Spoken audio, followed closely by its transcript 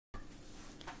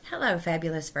Hello,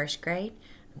 fabulous first grade.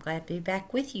 I'm glad to be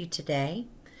back with you today.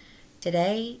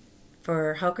 Today,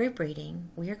 for whole group reading,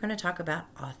 we are going to talk about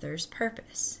author's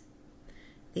purpose.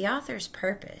 The author's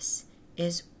purpose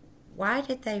is, why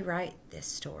did they write this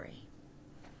story?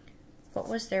 What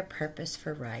was their purpose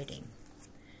for writing?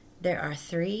 There are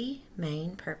three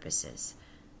main purposes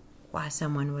why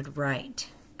someone would write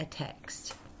a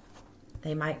text.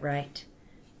 They might write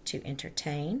to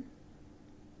entertain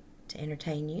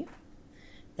you.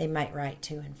 They might write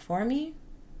to inform you,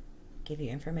 give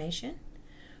you information,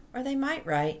 or they might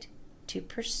write to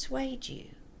persuade you.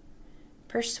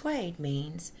 Persuade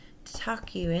means to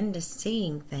talk you into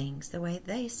seeing things the way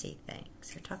they see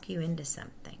things, or talk you into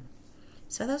something.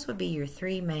 So those would be your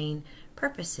three main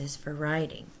purposes for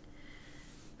writing.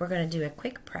 We're going to do a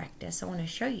quick practice. I want to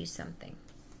show you something.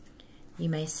 You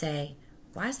may say,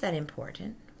 why is that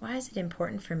important? Why is it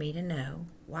important for me to know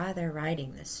why they're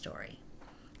writing this story?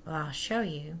 Well, I'll show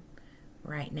you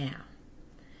right now.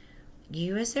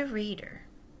 You as a reader,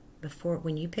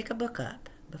 when you pick a book up,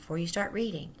 before you start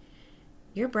reading,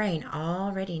 your brain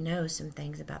already knows some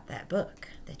things about that book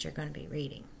that you're going to be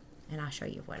reading. And I'll show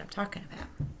you what I'm talking about.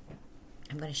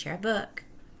 I'm going to share a book.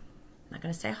 I'm not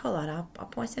going to say a whole lot. I'll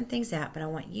point some things out, but I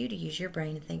want you to use your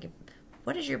brain to think of,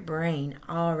 what does your brain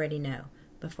already know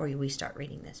before we start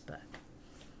reading this book?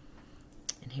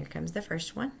 And here comes the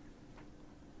first one.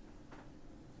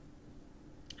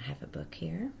 I have a book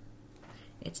here.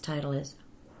 Its title is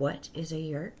What is a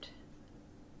Yurt?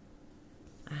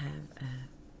 I have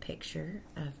a picture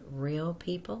of real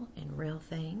people and real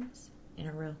things in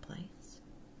a real place.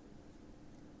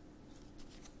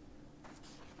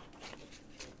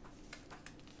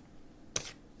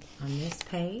 On this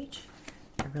page,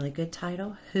 a really good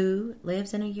title, Who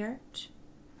Lives in a Yurt?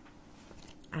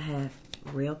 I have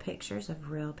real pictures of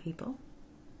real people.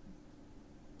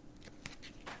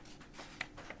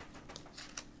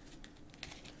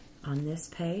 On this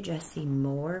page, I see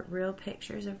more real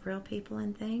pictures of real people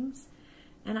and things.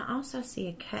 And I also see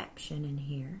a caption in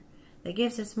here that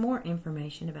gives us more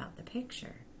information about the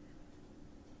picture,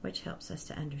 which helps us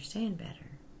to understand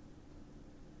better.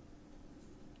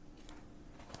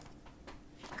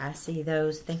 I see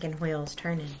those thinking wheels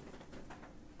turning.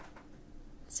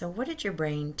 So what did your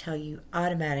brain tell you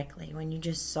automatically when you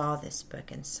just saw this book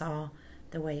and saw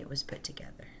the way it was put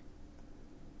together?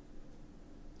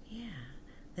 Yeah.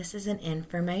 This is an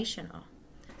informational.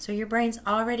 So your brain's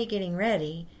already getting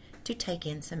ready to take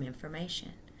in some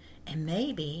information. And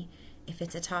maybe, if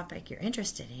it's a topic you're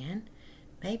interested in,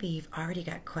 maybe you've already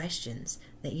got questions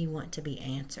that you want to be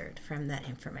answered from that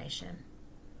information.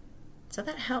 So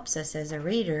that helps us as a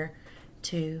reader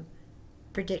to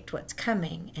predict what's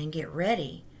coming and get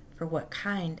ready for what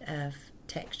kind of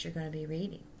text you're going to be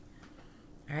reading.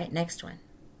 All right, next one.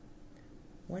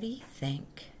 What do you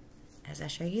think? As I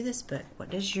show you this book, what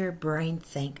does your brain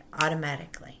think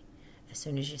automatically as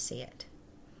soon as you see it?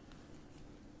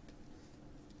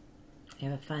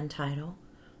 You have a fun title,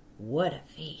 What a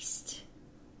Feast.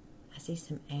 I see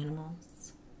some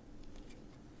animals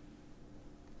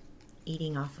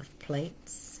eating off of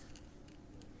plates.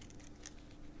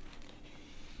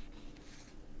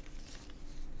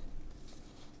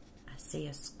 I see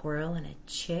a squirrel and a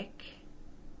chick.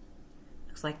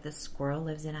 Looks like the squirrel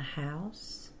lives in a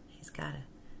house. He's got a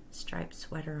striped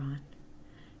sweater on,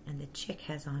 and the chick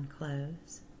has on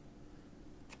clothes.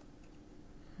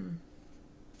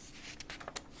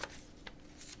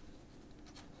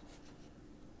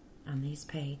 On these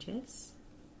pages,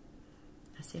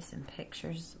 I see some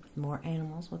pictures with more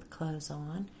animals with clothes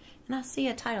on, and I see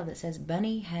a title that says,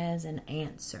 Bunny Has an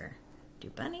Answer. Do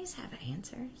bunnies have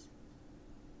answers?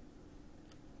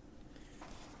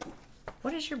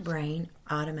 What does your brain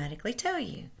automatically tell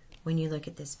you when you look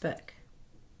at this book?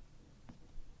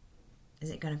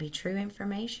 Is it going to be true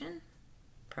information?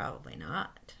 Probably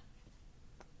not.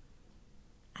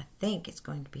 I think it's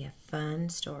going to be a fun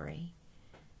story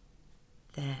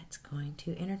that's going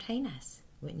to entertain us.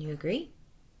 Wouldn't you agree?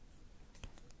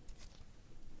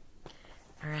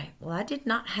 All right, well, I did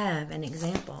not have an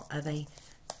example of a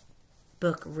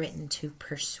book written to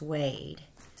persuade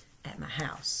at my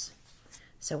house.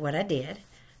 So what I did,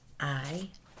 I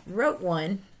wrote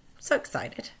one. So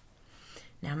excited.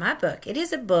 Now my book, it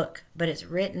is a book, but it's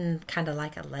written kind of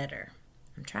like a letter.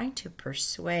 I'm trying to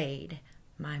persuade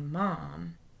my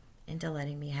mom into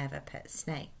letting me have a pet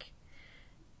snake.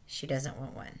 She doesn't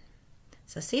want one.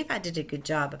 So see if I did a good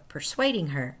job of persuading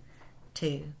her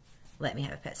to let me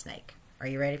have a pet snake. Are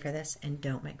you ready for this? And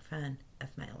don't make fun of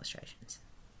my illustrations.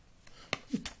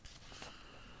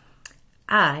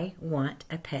 I Want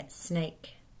a Pet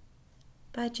Snake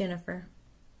by Jennifer.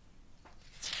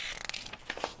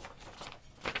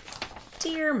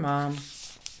 Dear Mom,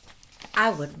 I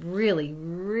would really,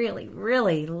 really,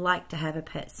 really like to have a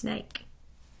pet snake.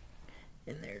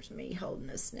 And there's me holding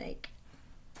a snake.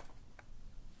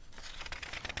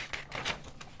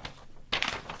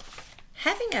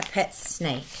 Having a pet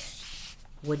snake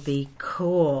would be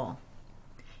cool.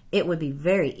 It would be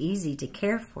very easy to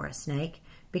care for a snake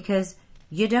because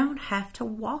you don't have to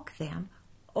walk them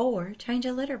or change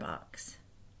a litter box.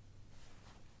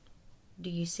 Do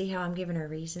you see how I'm giving her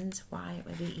reasons why it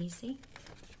would be easy?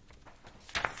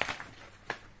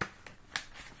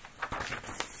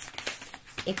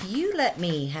 If you let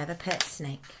me have a pet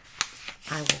snake,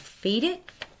 I will feed it,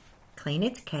 clean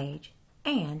its cage,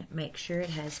 and make sure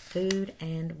it has food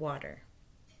and water.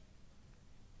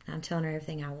 I'm telling her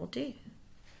everything I will do.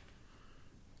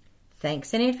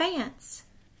 Thanks in advance,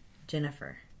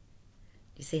 Jennifer.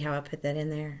 You see how I put that in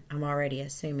there? I'm already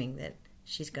assuming that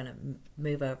she's going to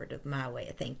move over to my way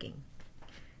of thinking.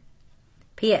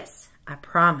 P.S. I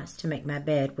promise to make my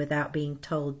bed without being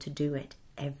told to do it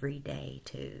every day,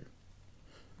 too.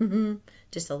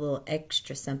 Just a little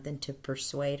extra something to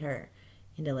persuade her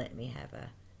into letting me have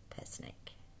a pet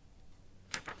snake.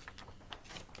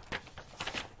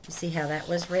 You see how that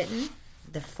was written?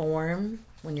 The form,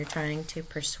 when you're trying to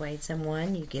persuade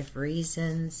someone, you give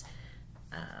reasons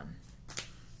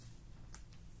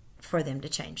for them to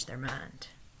change their mind.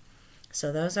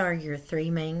 So those are your three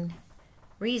main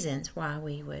reasons why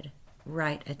we would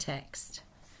write a text.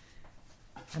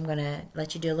 I'm going to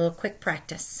let you do a little quick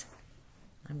practice.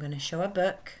 I'm going to show a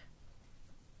book.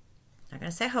 Not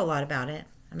going to say a whole lot about it.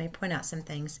 I may point out some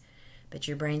things, but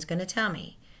your brain's going to tell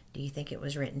me, do you think it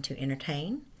was written to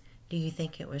entertain? Do you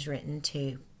think it was written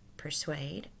to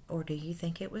persuade? Or do you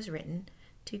think it was written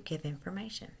to give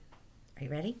information? Are you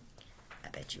ready? I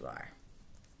bet you are.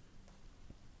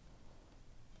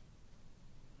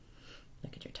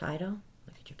 Look at your title.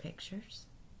 Look at your pictures.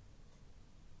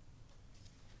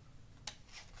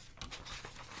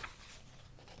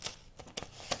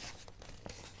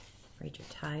 Read your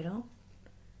title.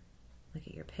 Look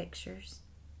at your pictures.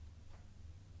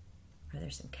 Are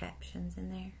there some captions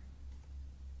in there?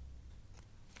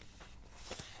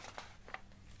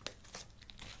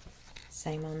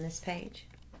 Same on this page.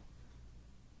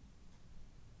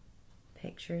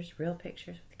 Pictures, real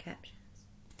pictures with captions.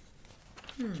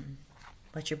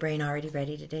 What's your brain already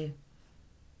ready to do?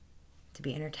 To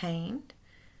be entertained,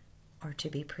 or to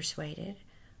be persuaded,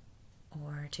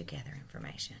 or to gather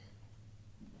information?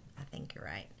 I think you're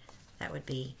right. That would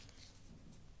be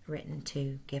written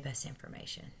to give us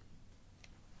information.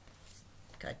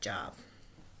 Good job.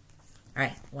 All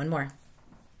right, one more.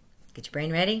 Get your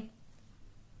brain ready.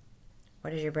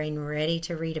 What is your brain ready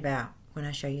to read about when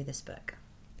I show you this book?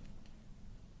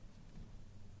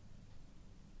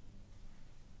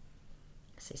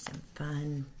 See some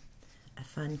a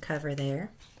fun cover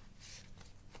there.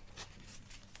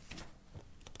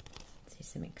 See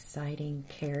some exciting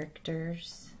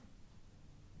characters.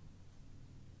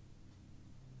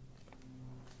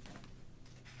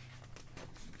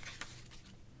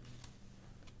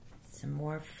 Some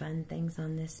more fun things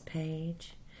on this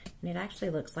page. And it actually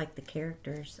looks like the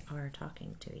characters are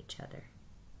talking to each other.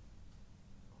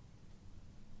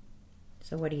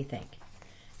 So what do you think?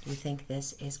 Do you think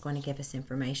this is going to give us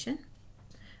information?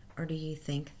 Or do you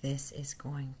think this is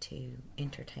going to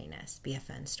entertain us, be a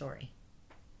fun story?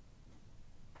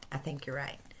 I think you're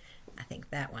right. I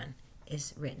think that one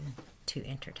is written to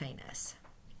entertain us.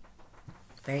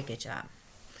 Very good job.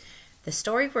 The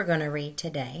story we're going to read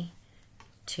today,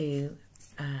 to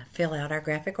fill out our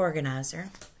graphic organizer,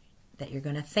 that you're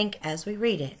going to think as we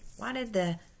read it. Why did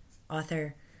the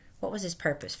author, what was his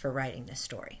purpose for writing this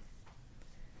story?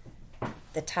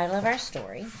 The title of our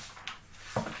story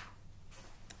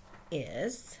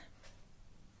is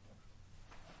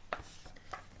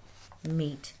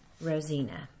Meet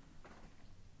Rosina.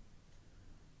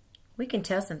 We can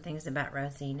tell some things about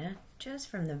Rosina just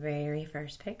from the very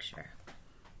first picture.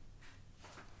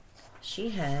 She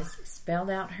has spelled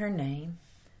out her name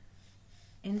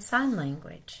in sign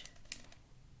language.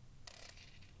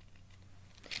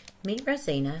 Meet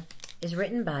Rosina is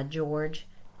written by George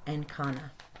and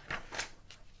Kana.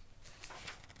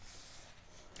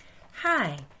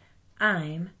 Hi,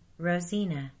 I'm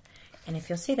Rosina. And if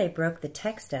you'll see, they broke the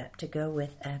text up to go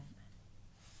with a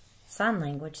sign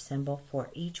language symbol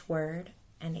for each word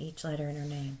and each letter in her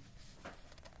name.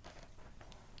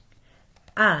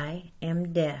 I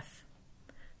am deaf,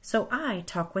 so I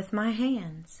talk with my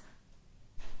hands.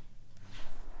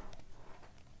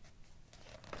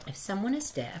 If someone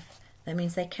is deaf, that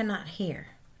means they cannot hear.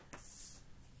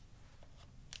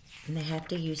 And they have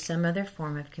to use some other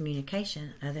form of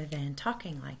communication other than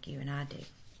talking like you and I do.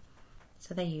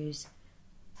 So they use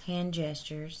hand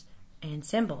gestures and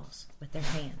symbols with their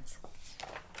hands.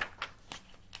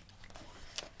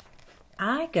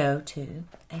 I go to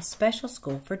a special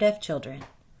school for deaf children.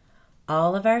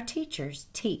 All of our teachers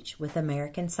teach with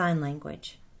American Sign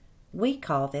Language. We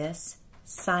call this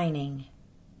signing.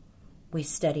 We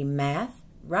study math,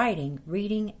 writing,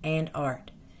 reading, and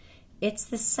art. It's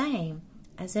the same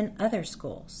as in other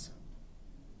schools.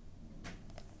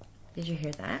 Did you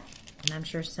hear that? And I'm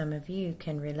sure some of you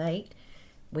can relate.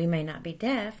 We may not be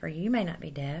deaf, or you may not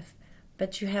be deaf,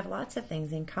 but you have lots of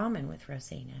things in common with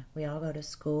Rosina. We all go to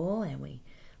school and we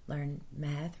learn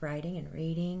math, writing, and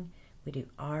reading. We do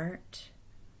art.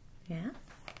 Yeah.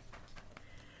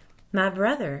 My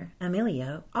brother,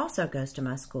 Emilio, also goes to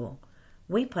my school.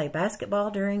 We play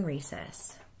basketball during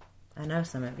recess. I know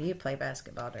some of you play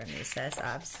basketball during recess.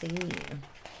 I've seen you.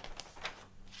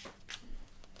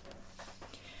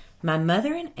 My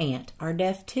mother and aunt are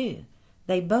deaf too.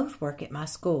 They both work at my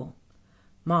school.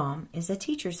 Mom is a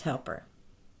teacher's helper.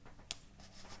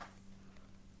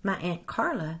 My Aunt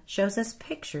Carla shows us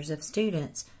pictures of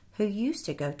students who used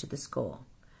to go to the school.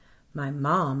 My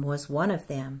mom was one of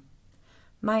them.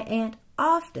 My aunt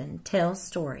often tells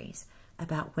stories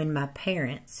about when my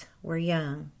parents were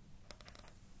young.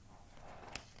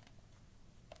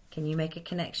 Can you make a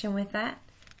connection with that?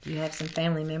 Do you have some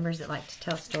family members that like to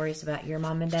tell stories about your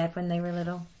mom and dad when they were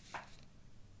little?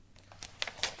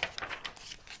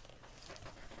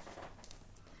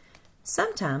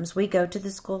 Sometimes we go to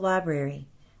the school library.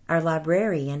 Our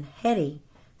librarian, Hetty,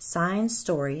 signs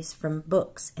stories from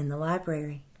books in the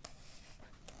library.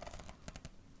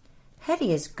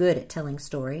 Hetty is good at telling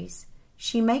stories.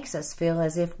 She makes us feel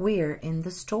as if we're in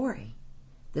the story.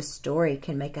 The story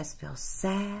can make us feel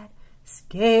sad,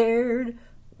 scared,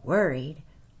 worried,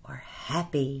 or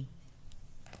happy.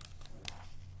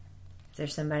 Is there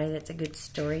somebody that's a good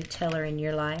storyteller in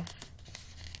your life?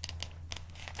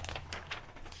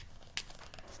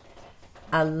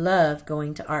 I love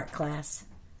going to art class.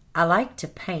 I like to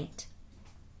paint.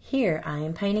 Here I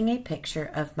am painting a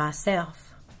picture of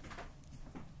myself.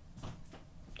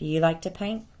 Do you like to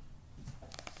paint?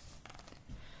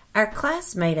 Our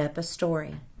class made up a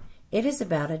story. It is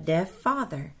about a deaf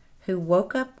father who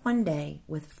woke up one day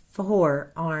with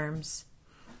 4 arms.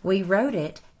 We wrote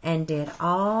it and did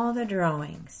all the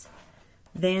drawings.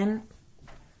 Then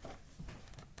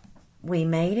we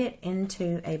made it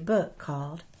into a book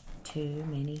called Too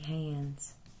Many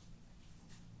Hands.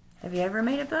 Have you ever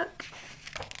made a book?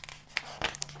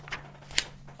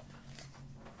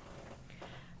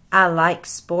 I like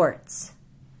sports.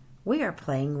 We are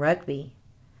playing rugby.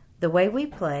 The way we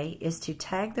play is to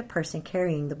tag the person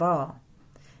carrying the ball.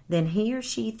 Then he or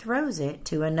she throws it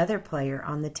to another player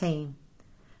on the team.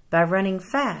 By running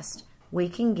fast, we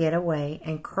can get away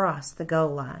and cross the goal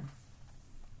line.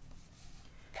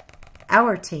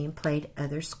 Our team played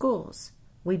other schools.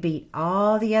 We beat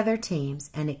all the other teams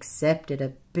and accepted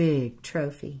a big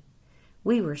trophy.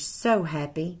 We were so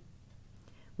happy.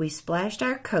 We splashed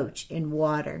our coach in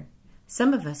water.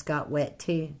 Some of us got wet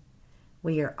too.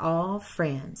 We are all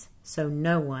friends, so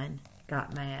no one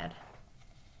got mad.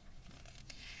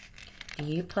 Do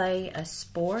you play a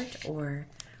sport or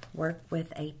work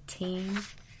with a team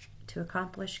to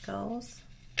accomplish goals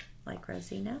like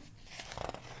Rosina?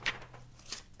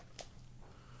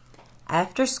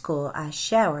 After school, I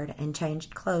showered and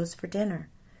changed clothes for dinner.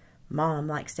 Mom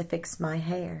likes to fix my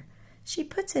hair. She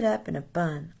puts it up in a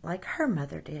bun like her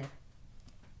mother did.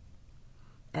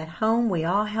 At home, we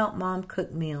all help Mom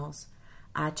cook meals.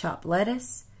 I chop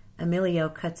lettuce. Emilio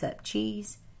cuts up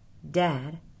cheese.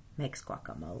 Dad makes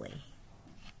guacamole.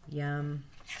 Yum.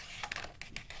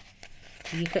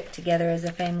 Do you cook together as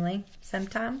a family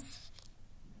sometimes?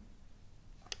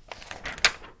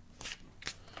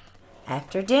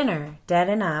 After dinner, Dad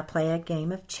and I play a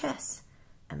game of chess.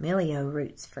 Emilio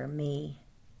roots for me.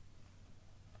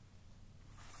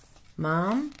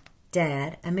 Mom,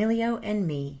 Dad, Emilio, and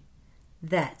me.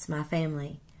 That's my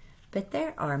family. But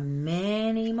there are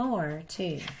many more,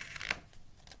 too.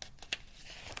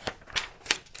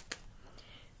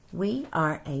 We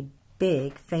are a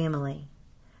big family.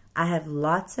 I have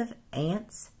lots of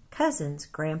aunts, cousins,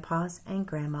 grandpas, and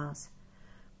grandmas.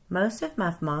 Most of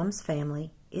my mom's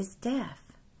family is deaf.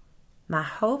 My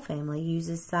whole family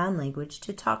uses sign language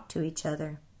to talk to each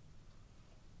other.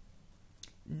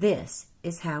 This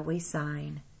is how we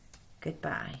sign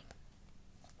goodbye.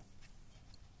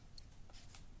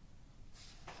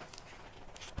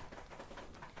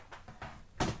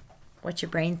 What's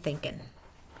your brain thinking?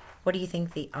 What do you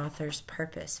think the author's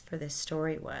purpose for this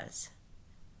story was?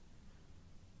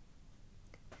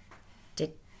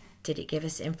 Did it give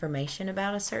us information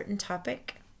about a certain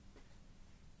topic?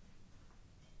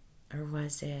 Or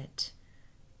was it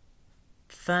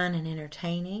fun and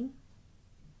entertaining?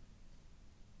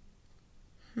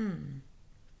 When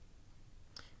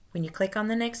you click on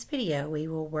the next video, we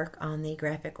will work on the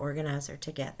graphic organizer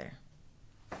together.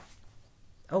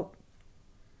 Oh,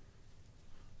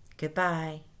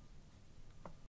 goodbye.